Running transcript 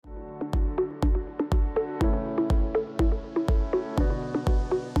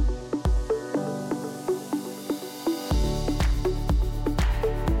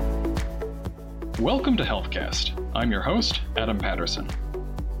Welcome to HealthCast. I'm your host, Adam Patterson.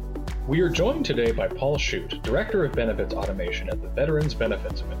 We are joined today by Paul Shute, Director of Benefits Automation at the Veterans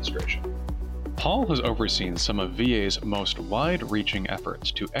Benefits Administration. Paul has overseen some of VA's most wide-reaching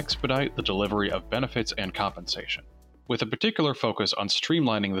efforts to expedite the delivery of benefits and compensation, with a particular focus on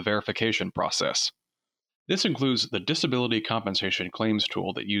streamlining the verification process. This includes the Disability Compensation Claims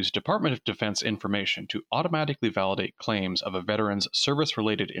tool that uses Department of Defense information to automatically validate claims of a veteran's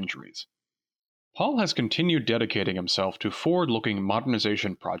service-related injuries. Paul has continued dedicating himself to forward-looking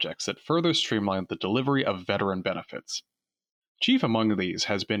modernization projects that further streamline the delivery of veteran benefits. Chief among these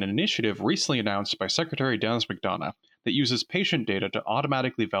has been an initiative recently announced by Secretary Dennis McDonough that uses patient data to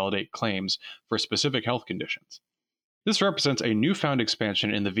automatically validate claims for specific health conditions. This represents a newfound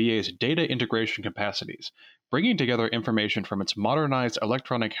expansion in the VA's data integration capacities, bringing together information from its modernized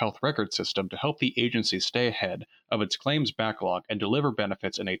electronic health record system to help the agency stay ahead of its claims backlog and deliver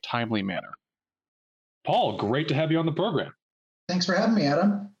benefits in a timely manner. Paul, great to have you on the program. Thanks for having me,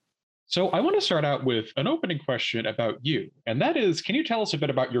 Adam. So I want to start out with an opening question about you, and that is, can you tell us a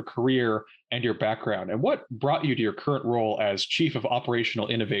bit about your career and your background, and what brought you to your current role as Chief of Operational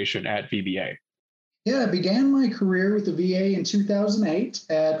Innovation at VBA? Yeah, I began my career with the VA in 2008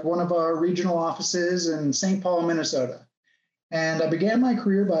 at one of our regional offices in St. Paul, Minnesota. And I began my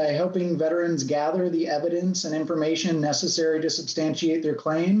career by helping veterans gather the evidence and information necessary to substantiate their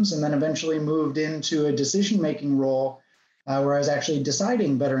claims, and then eventually moved into a decision-making role where I was actually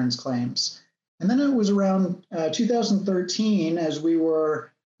deciding veterans' claims. And then it was around 2013 as we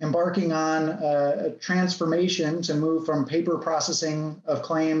were embarking on a transformation to move from paper processing of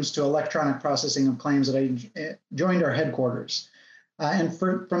claims to electronic processing of claims that I joined our headquarters.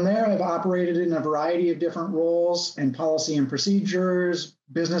 From there, I've operated in a variety of different roles in policy and procedures,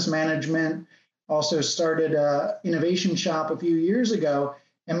 business management, also started an innovation shop a few years ago,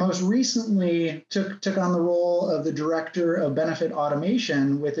 and most recently took on the role of the Director of Benefit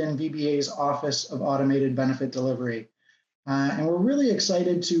Automation within VBA's Office of Automated Benefit Delivery. And we're really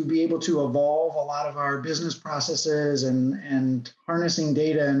excited to be able to evolve a lot of our business processes and harnessing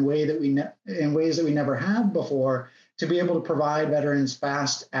data in ways that we never have before, to be able to provide veterans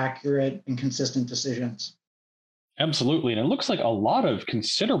fast, accurate, and consistent decisions. Absolutely. And it looks like a lot of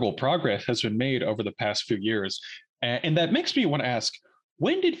considerable progress has been made over the past few years. And that makes me want to ask,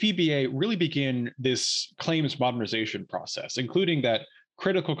 when did VBA really begin this claims modernization process, including that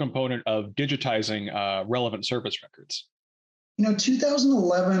critical component of digitizing relevant service records?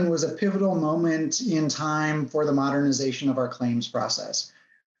 2011 was a pivotal moment in time for the modernization of our claims process.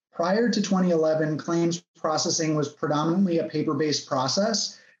 Prior to 2011, claims processing was predominantly a paper-based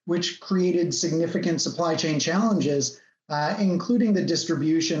process, which created significant supply chain challenges, including the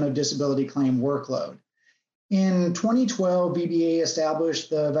distribution of disability claim workload. In 2012, VBA established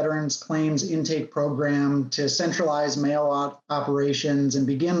the Veterans Claims Intake Program to centralize mail operations and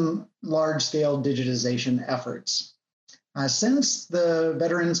begin large-scale digitization efforts. Since the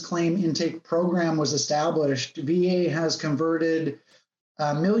Veterans Claim Intake Program was established, VA has converted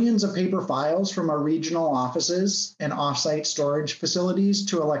millions of paper files from our regional offices and offsite storage facilities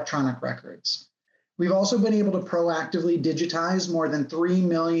to electronic records. We've also been able to proactively digitize more than 3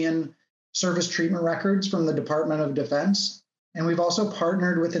 million service treatment records from the Department of Defense, and we've also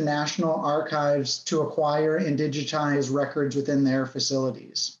partnered with the National Archives to acquire and digitize records within their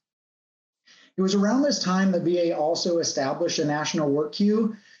facilities. It was around this time that VA also established a national work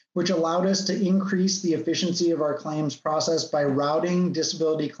queue, which allowed us to increase the efficiency of our claims process by routing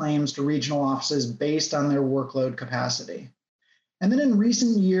disability claims to regional offices based on their workload capacity. And then in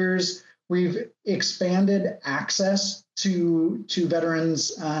recent years, we've expanded access to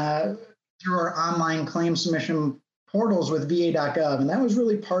veterans through our online claim submission portals with va.gov. And that was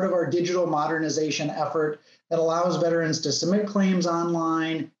really part of our digital modernization effort that allows veterans to submit claims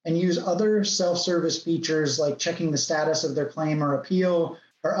online and use other self-service features like checking the status of their claim or appeal,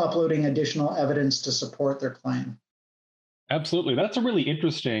 or uploading additional evidence to support their claim. Absolutely. That's a really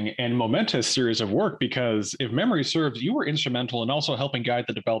interesting and momentous series of work because, if memory serves, you were instrumental in also helping guide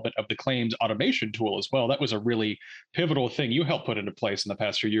the development of the claims automation tool as well. That was a really pivotal thing you helped put into place in the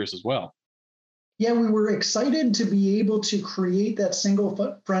past few years as well. Yeah, we were excited to be able to create that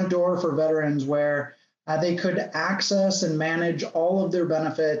single front door for veterans where they could access and manage all of their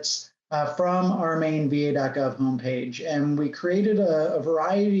benefits from our main va.gov homepage. And we created a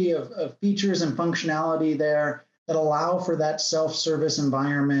variety of features and functionality there that allow for that self-service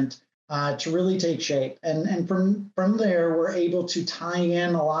environment to really take shape. And from there, we're able to tie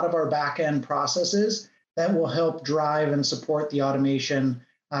in a lot of our back-end processes that will help drive and support the automation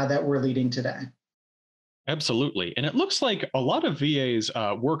that we're leading today. Absolutely. And it looks like a lot of VA's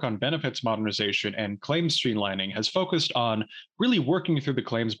work on benefits modernization and claims streamlining has focused on really working through the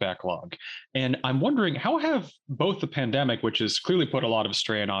claims backlog. And I'm wondering, how have both the pandemic, which has clearly put a lot of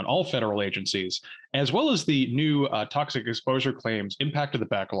strain on all federal agencies, as well as the new toxic exposure claims impacted the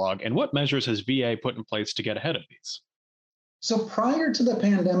backlog? And what measures has VA put in place to get ahead of these? So prior to the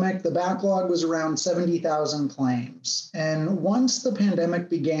pandemic, the backlog was around 70,000 claims. And once the pandemic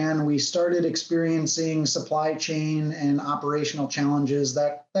began, we started experiencing supply chain and operational challenges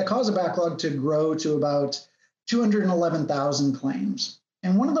that caused a backlog to grow to about 211,000 claims.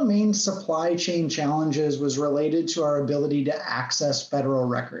 And one of the main supply chain challenges was related to our ability to access federal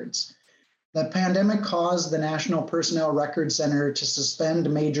records. The pandemic caused the National Personnel Record Center to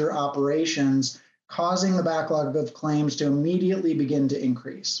suspend major operations, causing the backlog of claims to immediately begin to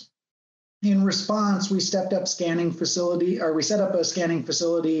increase. In response, we set up a scanning facility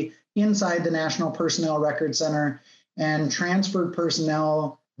inside the National Personnel Record Center and transferred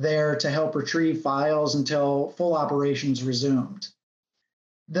personnel there to help retrieve files until full operations resumed.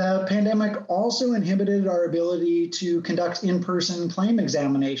 The pandemic also inhibited our ability to conduct in-person claim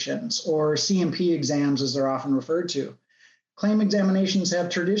examinations, or C&P exams as they're often referred to. Claim examinations have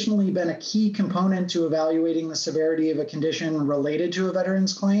traditionally been a key component to evaluating the severity of a condition related to a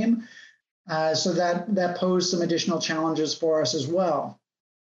veteran's claim, so that posed some additional challenges for us as well.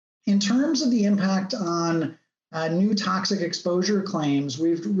 In terms of the impact on new toxic exposure claims,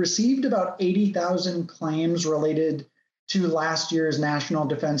 we've received about 80,000 claims related to last year's National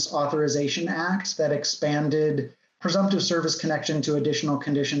Defense Authorization Act that expanded presumptive service connection to additional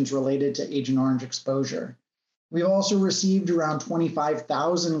conditions related to Agent Orange exposure. We've also received around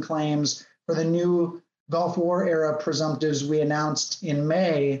 25,000 claims for the new Gulf War era presumptives we announced in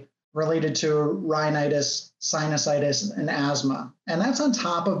May related to rhinitis, sinusitis, and asthma. And that's on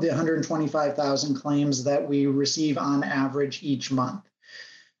top of the 125,000 claims that we receive on average each month.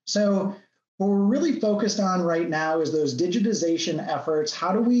 So what we're really focused on right now is those digitization efforts.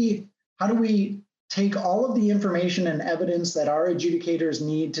 How do we take all of the information and evidence that our adjudicators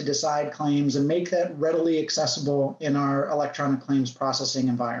need to decide claims and make that readily accessible in our electronic claims processing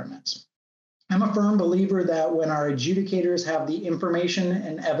environments? I'm a firm believer that when our adjudicators have the information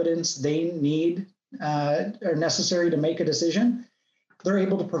and evidence they need or necessary to make a decision, they're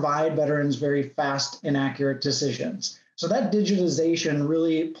able to provide veterans very fast and accurate decisions. So that digitization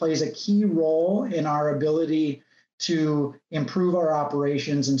really plays a key role in our ability to improve our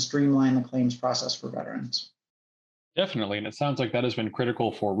operations and streamline the claims process for veterans. Definitely. And it sounds like that has been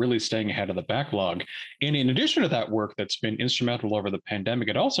critical for really staying ahead of the backlog. And in addition to that work that's been instrumental over the pandemic,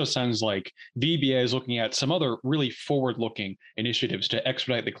 it also sounds like VBA is looking at some other really forward looking initiatives to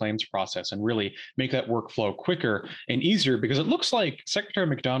expedite the claims process and really make that workflow quicker and easier, because it looks like Secretary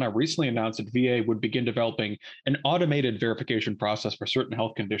McDonough recently announced that VA would begin developing an automated verification process for certain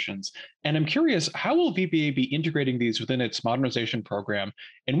health conditions. And I'm curious, how will VBA be integrating these within its modernization program,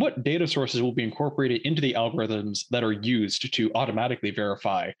 and what data sources will be incorporated into the algorithms that are used to automatically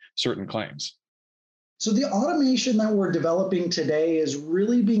verify certain claims? So the automation that we're developing today is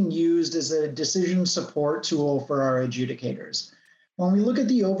really being used as a decision support tool for our adjudicators. When we look at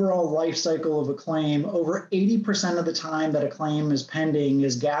the overall life cycle of a claim, over 80% of the time that a claim is pending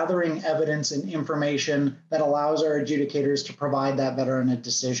is gathering evidence and information that allows our adjudicators to provide that veteran a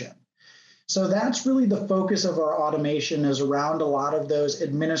decision. So that's really the focus of our automation, is around a lot of those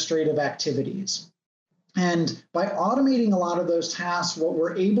administrative activities. And by automating a lot of those tasks, what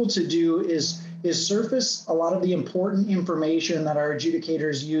we're able to do is surface a lot of the important information that our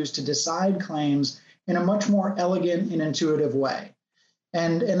adjudicators use to decide claims in a much more elegant and intuitive way.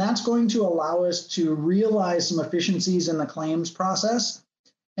 And that's going to allow us to realize some efficiencies in the claims process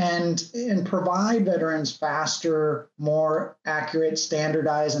and provide veterans faster, more accurate,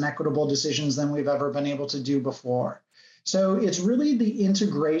 standardized, and equitable decisions than we've ever been able to do before. So it's really the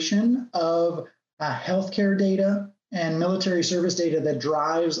integration of healthcare data and military service data that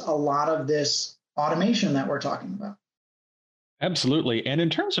drives a lot of this automation that we're talking about. Absolutely. And in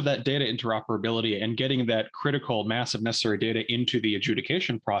terms of that data interoperability and getting that critical mass of necessary data into the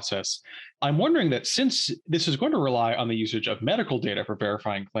adjudication process, I'm wondering that since this is going to rely on the usage of medical data for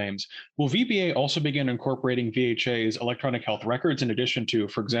verifying claims, will VBA also begin incorporating VHA's electronic health records in addition to,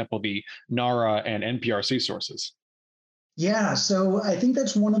 for example, the NARA and NPRC sources? Yeah, so I think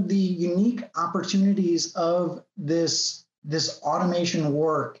that's one of the unique opportunities of this automation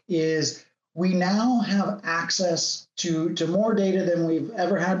work is we now have access to more data than we've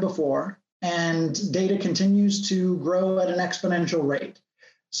ever had before, and data continues to grow at an exponential rate.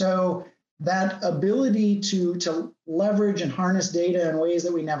 So That ability to leverage and harness data in ways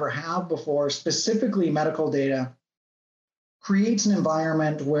that we never have before, specifically medical data, creates an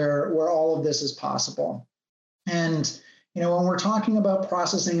environment where all of this is possible. And when we're talking about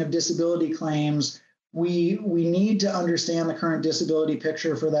processing of disability claims, we need to understand the current disability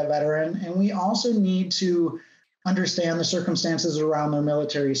picture for that veteran, and we also need to understand the circumstances around their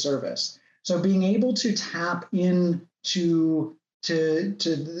military service. So being able to tap into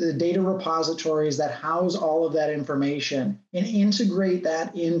the data repositories that house all of that information and integrate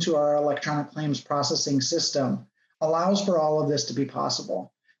that into our electronic claims processing system allows for all of this to be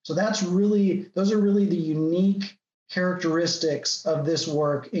possible. So those are really the unique characteristics of this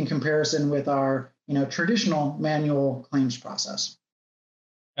work in comparison with our traditional manual claims process.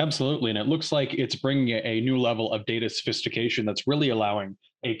 Absolutely. And it looks like it's bringing a new level of data sophistication that's really allowing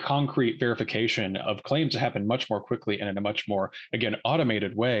a concrete verification of claims to happen much more quickly and in a much more, again,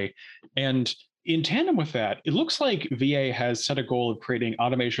 automated way. And in tandem with that, it looks like VA has set a goal of creating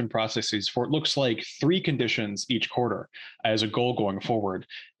automation processes for, it looks like, 3 conditions each quarter as a goal going forward.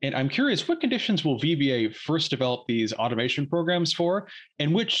 And I'm curious, what conditions will VBA first develop these automation programs for,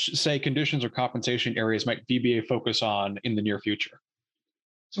 and which, say, conditions or compensation areas might VBA focus on in the near future?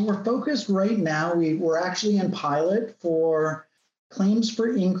 So we're focused right now, we're actually in pilot for claims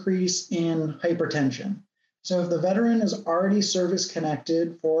for increase in hypertension. So if the veteran is already service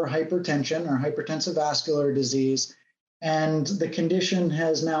connected for hypertension or hypertensive vascular disease, and the condition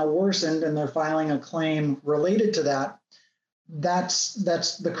has now worsened and they're filing a claim related to that, that's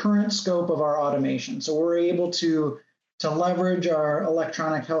the current scope of our automation. So we're able to leverage our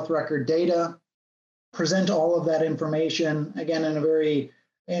electronic health record data, present all of that information, again, in a very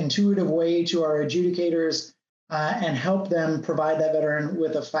intuitive way to our adjudicators, and help them provide that veteran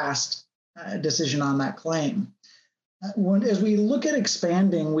with a fast decision on that claim. As we look at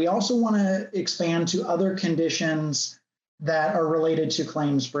expanding, we also want to expand to other conditions that are related to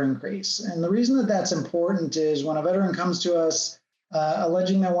claims for increase. And the reason that that's important is when a veteran comes to us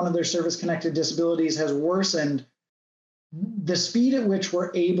alleging that one of their service-connected disabilities has worsened, the speed at which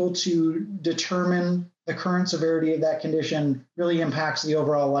we're able to determine the current severity of that condition really impacts the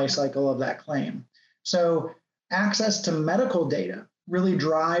overall life cycle of that claim. So access to medical data really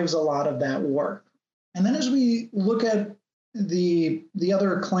drives a lot of that work. And then as we look at the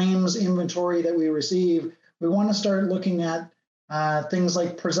other claims inventory that we receive, we want to start looking at things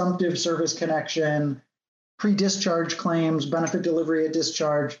like presumptive service connection, pre-discharge claims, benefit delivery at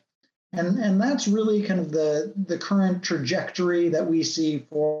discharge. And that's really kind of the current trajectory that we see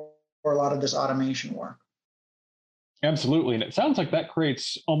for a lot of this automation work. Absolutely. And it sounds like that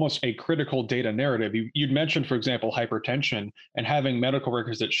creates almost a critical data narrative. You'd mentioned, for example, hypertension, and having medical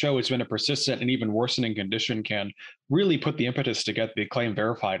records that show it's been a persistent and even worsening condition can really put the impetus to get the claim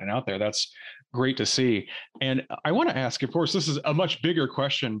verified and out there. That's great to see. And I want to ask, of course, this is a much bigger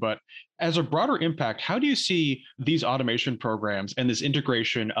question, but as a broader impact, how do you see these automation programs and this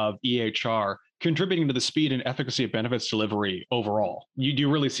integration of EHR contributing to the speed and efficacy of benefits delivery overall? Do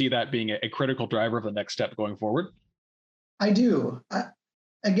you really see that being a critical driver of the next step going forward? I do.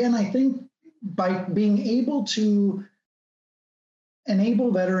 Again, I think by being able to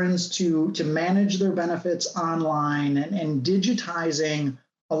enable veterans to manage their benefits online and digitizing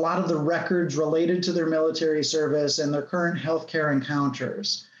a lot of the records related to their military service and their current healthcare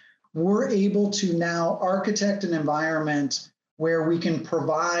encounters, we're able to now architect an environment where we can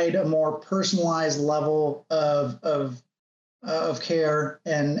provide a more personalized level of care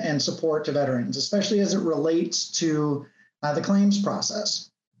and support to veterans, especially as it relates to the claims process.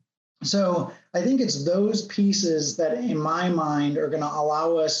 So I think it's those pieces that, in my mind, are going to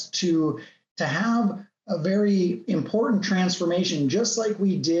allow us to have a very important transformation, just like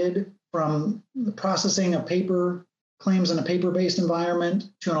we did from the processing of paper claims in a paper-based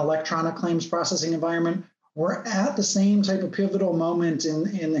environment to an electronic claims processing environment. We're at the same type of pivotal moment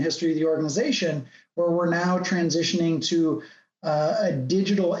in the history of the organization, where we're now transitioning to a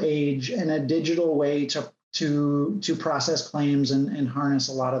digital age and a digital way to process claims and harness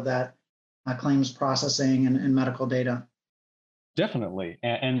a lot of that claims processing and medical data. Definitely.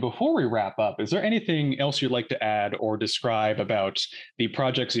 And before we wrap up, is there anything else you'd like to add or describe about the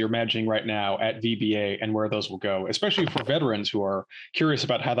projects you're managing right now at VBA and where those will go, especially for veterans who are curious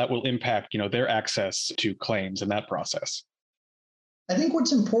about how that will impact, their access to claims in that process? I think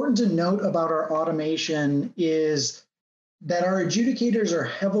what's important to note about our automation is that our adjudicators are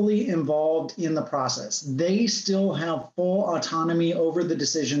heavily involved in the process. They still have full autonomy over the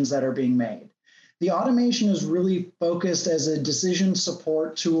decisions that are being made. The automation is really focused as a decision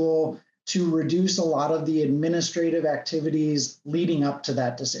support tool to reduce a lot of the administrative activities leading up to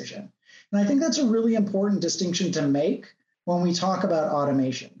that decision. And I think that's a really important distinction to make when we talk about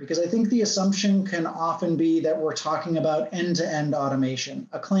automation, because I think the assumption can often be that we're talking about end-to-end automation.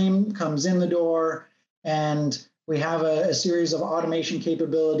 A claim comes in the door and we have a series of automation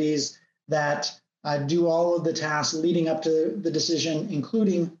capabilities that do all of the tasks leading up to the decision,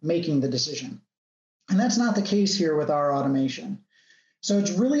 including making the decision. And that's not the case here with our automation. So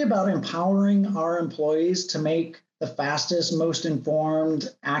it's really about empowering our employees to make the fastest, most informed,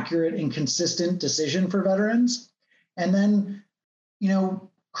 accurate, and consistent decision for veterans. And then,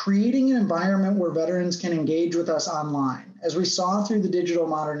 creating an environment where veterans can engage with us online. As we saw through the digital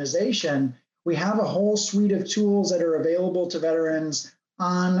modernization, we have a whole suite of tools that are available to veterans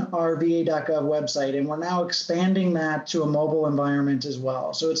on our va.gov website, and we're now expanding that to a mobile environment as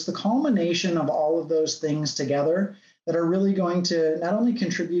well. So it's the culmination of all of those things together that are really going to not only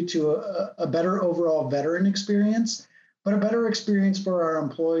contribute to a better overall veteran experience, but a better experience for our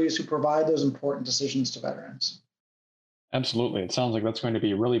employees who provide those important decisions to veterans. Absolutely. It sounds like that's going to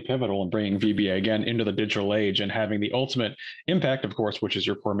be really pivotal in bringing VBA again into the digital age and having the ultimate impact, of course, which is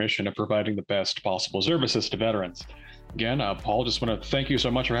your core mission of providing the best possible services to veterans. Again, Paul, just want to thank you so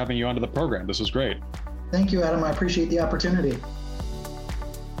much for having you onto the program. This was great. Thank you, Adam. I appreciate the opportunity.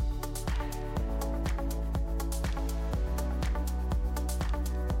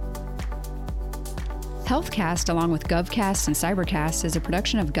 HealthCast, along with GovCast and CyberCast, is a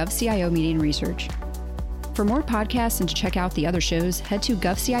production of GovCIO Media and Research. For more podcasts and to check out the other shows, head to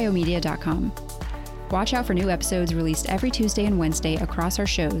govciomedia.com. Watch out for new episodes released every Tuesday and Wednesday across our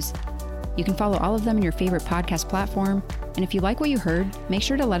shows. You can follow all of them in your favorite podcast platform, and if you like what you heard, make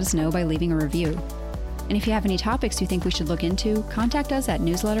sure to let us know by leaving a review. And if you have any topics you think we should look into, contact us at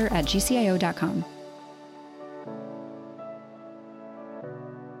newsletter@gcio.com.